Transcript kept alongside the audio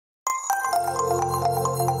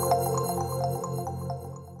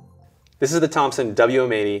This is the Thomson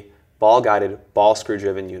WM80 ball-guided ball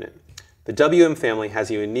screw-driven unit. The WM family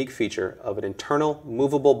has a unique feature of an internal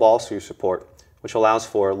movable ball screw support, which allows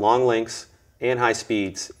for long lengths and high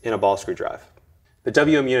speeds in a ball screw drive. The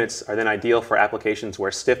WM units are then ideal for applications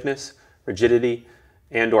where stiffness, rigidity,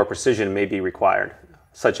 and/or precision may be required,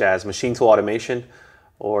 such as machine tool automation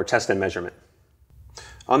or test and measurement.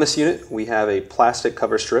 On this unit, we have a plastic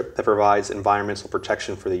cover strip that provides environmental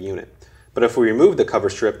protection for the unit. But if we remove the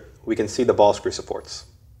cover strip, we can see the ball screw supports.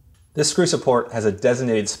 This screw support has a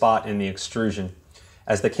designated spot in the extrusion.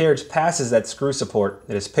 As the carriage passes that screw support,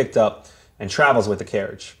 it is picked up and travels with the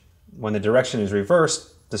carriage. When the direction is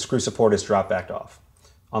reversed, the screw support is dropped back off.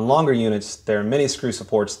 On longer units, there are many screw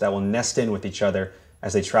supports that will nest in with each other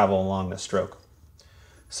as they travel along the stroke.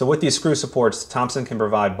 So with these screw supports, Thomson can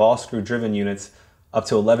provide ball screw driven units up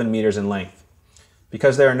to 11 meters in length.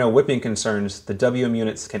 Because there are no whipping concerns, the WM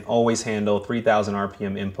units can always handle 3,000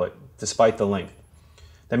 RPM input, despite the length.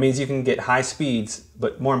 That means you can get high speeds,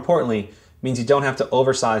 but more importantly, means you don't have to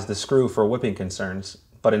oversize the screw for whipping concerns,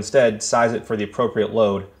 but instead size it for the appropriate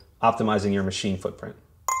load, optimizing your machine footprint.